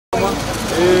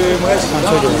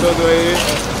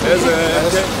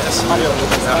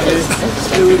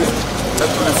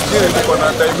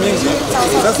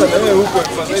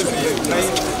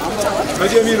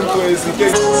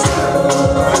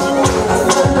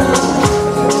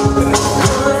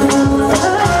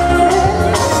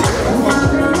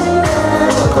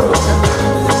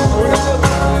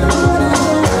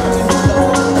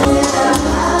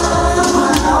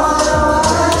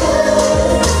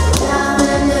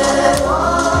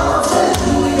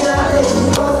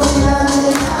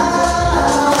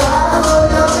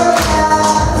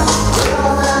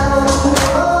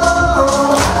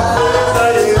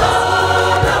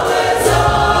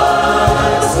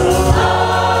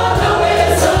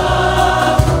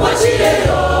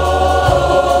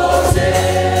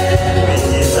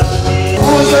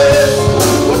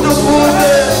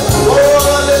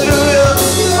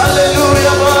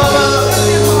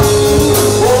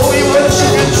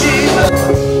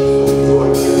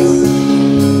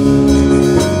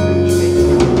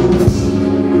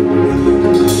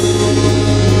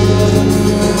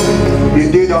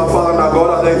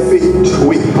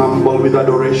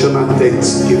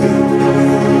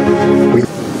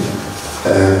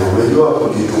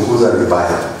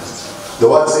The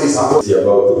word says ambao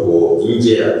tuko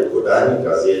nje ya tuko ndani,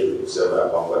 kazi yetu kusema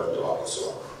kwamba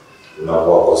tutawakosoa.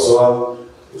 Unapowakosoa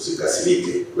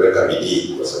usikasirike, weka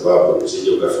bidii kwa sababu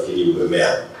usije ukafikiri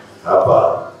umemea.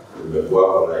 Hapa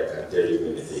umekuwa na I can tell you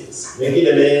many things.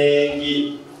 Mengine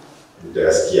mengi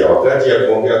mtasikia wakati ya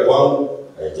kuongea kwangu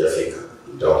haijafika.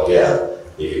 Tutaongea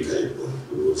hivi karibuni.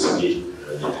 We will speak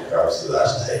when it comes to that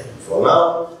time. For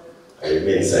now, I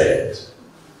remain silent.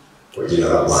 Kwa jina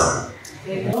la Bwana.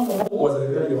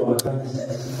 Wazalendo wa Matangi,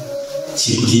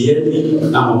 shikieni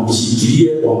ama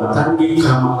mshikilie wa Matangi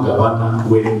kama gavana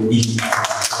wenu hii.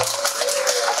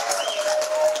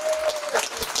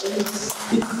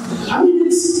 I mean,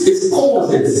 it's common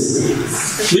sense.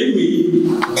 Mimi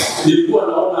nilikuwa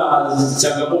naona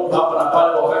changamoto hapa na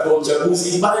pale wakati wa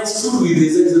uchaguzi, but I stood with the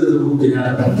citizens of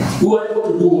Kenyatta who are able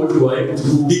to do what we are able to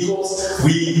do because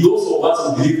those of us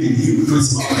who believe in him, to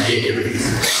his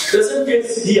the same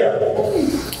case here.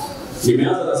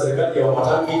 Nimeanza na serikali ya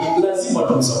Matangi, lazima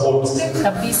tumsupport.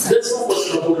 That's not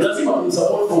possible. Lazima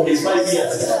tumsupport for his 5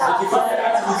 years. Akifanya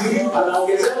kazi vizuri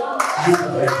anaongezewa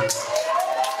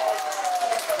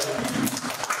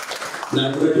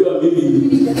na tunajua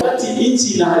mimi wakati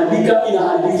nchi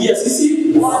inaharibikia sisi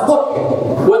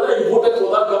whether you voted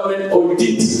for that government or you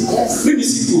didn't. Mimi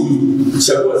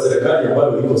sikuchagua serikali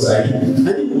ambayo iko sahihi.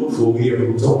 I didn't vote for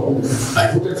RUTO. I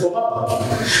voted for Papa.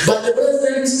 But the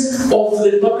president of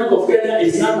the Republic of Kenya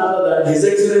is none other than His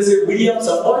Excellency William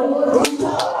Samoei Ruto.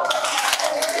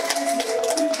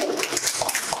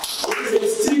 It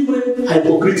is extremely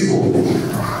hypocritical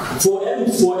for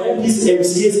MPs,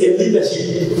 MCAs and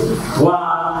leadership wa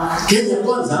Kenya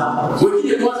kwanza,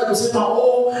 wengine kwanza kusema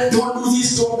don't do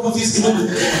this, don't do this.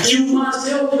 You must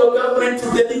help your government to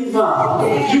deliver.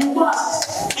 You must.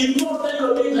 If not, then you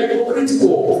are being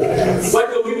hypocritical. Kwa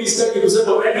hiyo mimi sitaki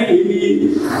kusema wengi hivi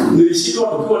nilishindwa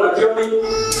tukiwa na Kioni,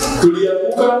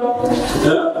 tulianguka,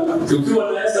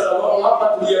 tukiwa na Esther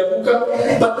hapa tulianguka,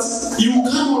 but you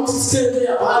cannot stay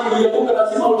there hali ulianguka,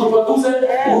 lazima ujipaguze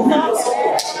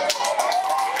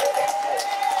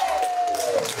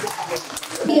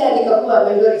Pia nikakuwa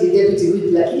minority deputy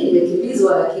whip, lakini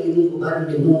nimekimbizwa, lakini Mungu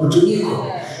bado ni Mungu, tuliko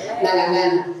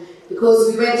nang'ang'ana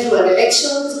because we went through an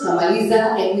election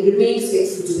tukamaliza and we remained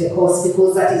faithful to the cause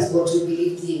because that is what we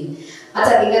believed in.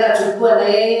 Hata Kingara tulikuwa na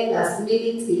yeye last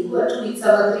minute, ilikuwa 2 weeks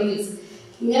ama 3 weeks.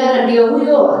 Kingara ndio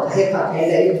huyo akahepa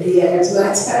akaenda hivi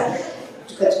akatuacha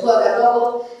tukachukua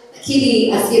kadogo,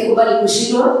 lakini asiyekubali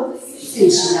kushindwa si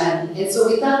mshindani. And so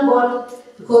we thank God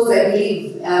because I believe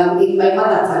in my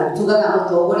mother tongue tugaga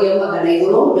mutogori amaga na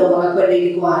iguru ndio makwenda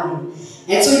ilikuwa.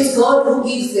 And so it's God who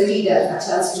gives the leader a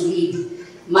chance to lead.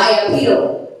 My appeal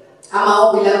ama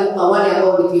ombi langu kwa wale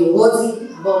ambao ni viongozi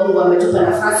ambao Mungu ametupa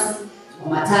nafasi wa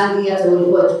Matangi, hata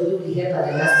ulikuwa Jubilee hapa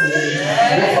the last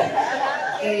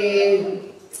year.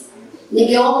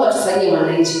 Ningeomba tufanyie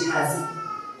wananchi kazi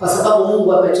kwa sababu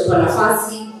Mungu ametupa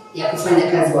nafasi ya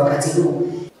kufanya kazi wakati huu.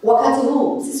 Wakati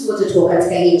huu sisi wote tuko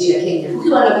katika nchi ya Kenya.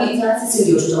 Ukiwa na vita sisi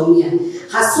ndio tutaumia.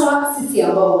 Haswa sisi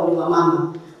ambao ni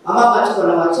wamama. Wamama tuko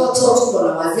na watoto, tuko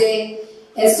na wazee.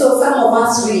 And so some of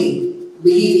us really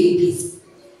believe in peace.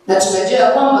 Na tunajua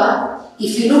kwamba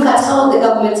if you look at how the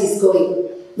government is going,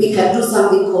 we can do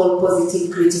something called positive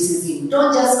criticism.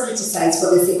 Don't just criticize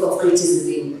for the sake of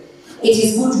criticism. It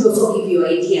is good to also give your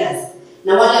ideas.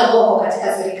 Na wale ambao wako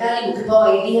katika serikali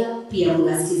mkipewa idea pia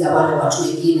mnasikiza wale watu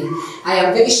wengine. I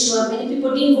am very sure many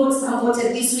people didn't vote, some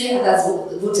voted this way, others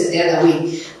voted the other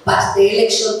way. But the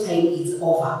election time is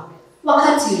over.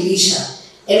 Wakati uliisha.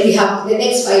 And we have the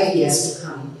next 5 years to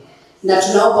come. Na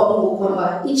tunaomba Mungu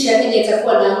kwamba nchi ya Kenya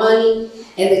itakuwa na amani,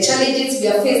 and the challenges we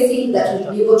are facing that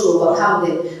we'll be able to overcome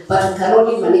them, but we can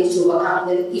only manage to overcome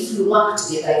them if we work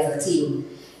together as a team.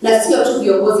 Na sio tu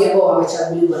viongozi ambao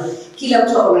wamechaguliwa. Kila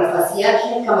mtu ako na nafasi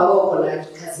yake, kama wewe uko na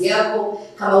kazi yako,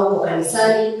 kama uko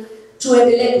kanisani,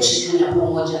 tuendelee kushikana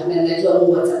pamoja. Na najua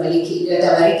Mungu atabariki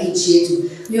nchi yetu.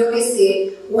 We always say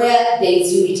where there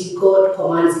is unity, God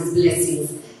commands his blessings.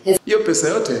 Hiyo pesa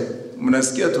yote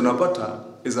mnasikia tunapata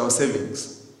is our savings.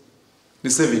 The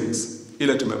savings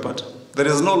ile tumepata.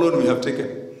 There is no loan we have taken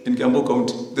in Kiambu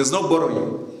County. There is no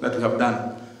borrowing that we have done.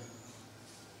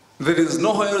 There is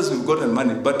nowhere else we've gotten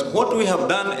money. But what we have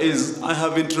done is I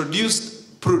have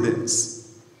introduced prudence.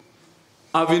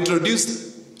 I've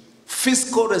introduced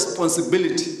fiscal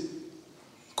responsibility.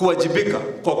 Kuwajibika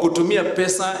kwa kutumia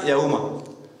pesa ya umma.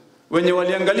 Wenye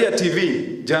waliangalia TV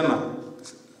jana,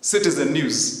 Citizen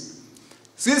News.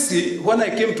 Sisi, when I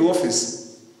came to office,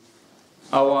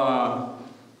 our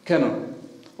Canon,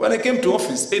 when I came to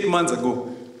office 8 months ago,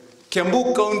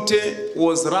 Kiambu County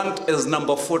was ranked as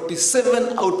number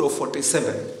 47 out of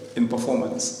 47 in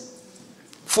performance.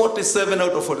 47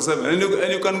 out of 47. And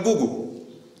you can Google,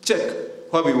 check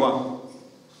where we were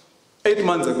 8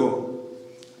 months ago.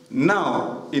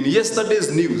 Now, in yesterday's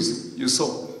news, you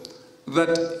saw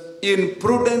that in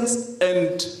prudence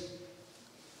and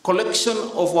collection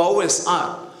of our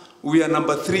OSR, we are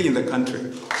number 3 in the country.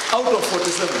 Out of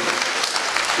 47,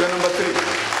 we are number 3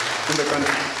 in the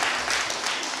country.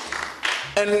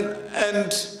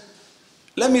 And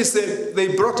let me say,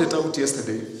 they brought it out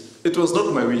yesterday. It was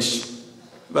not my wish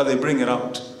that they bring it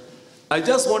out. I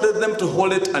just wanted them to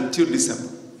hold it until December.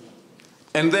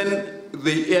 And then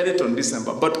they air it on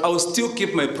December. But I will still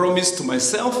keep my promise to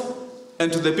myself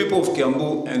and to the people of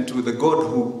Kiambu and to the God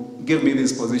who gave me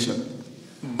this position.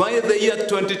 By the year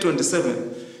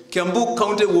 2027, Kiambu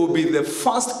County will be the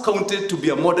first county to be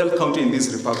a model county in this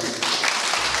republic.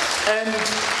 And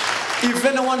if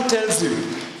anyone tells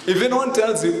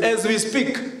you, as we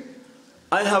speak,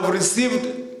 I have received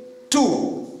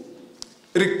 2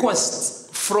 requests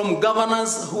from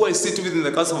governors who I sit with in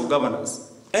the Council of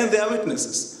Governors, and they are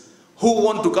witnesses, who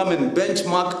want to come and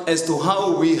benchmark as to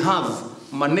how we have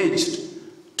managed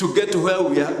to get to where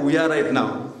we are right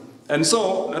now. And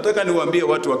so, nataka niwaambie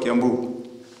watu wa Kiambu,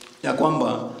 ya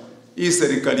kwamba hii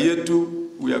serikali yetu,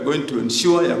 we are going to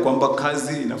ensure ya kwamba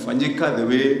kazi inafanyika the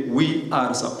way we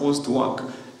are supposed to work.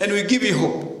 And we give you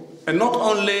hope. And not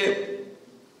only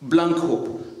blank hope,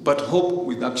 but hope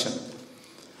with action.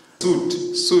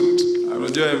 Suit.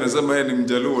 Unajua nimesema yeye ni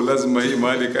Mjaluo, lazima hii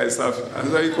mahali kae safi.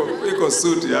 Sasa iko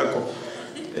suit yako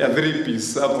ya 3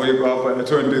 piece hapo iko hapa ya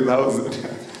 20,000.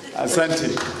 Asante.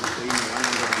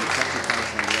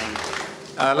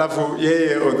 Alafu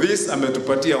yeye Odhis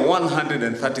ametupatia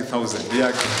 130,000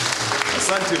 yake.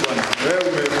 Asante bwana. Wewe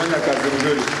umefanya kazi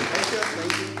nzuri.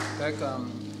 Kaka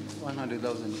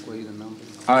 100,000 kwa ile namba.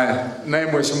 Haya, naye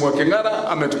Mheshimiwa Kengara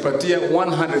ametupatia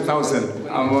 100,000.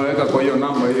 Ameweka kwa hiyo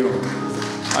namba hiyo.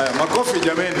 Haya, makofi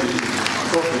jameni.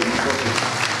 Makofi.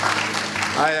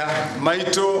 Haya,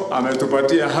 Maito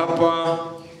ametupatia hapa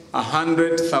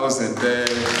 100,000.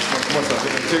 Mheshimiwa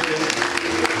Sabina Chege.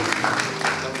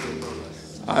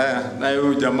 Haya, na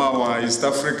huyu jamaa wa East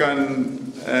African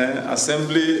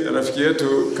Assembly, rafiki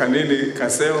yetu Kanini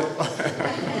Kaseo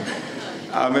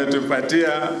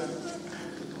ametupatia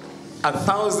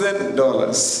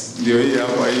 $1,000. Ndio hii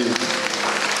hapa hii.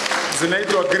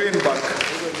 Zinaitwa greenback.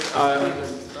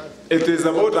 It is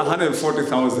about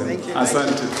 140,000.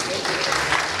 Asante.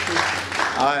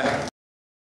 Haya.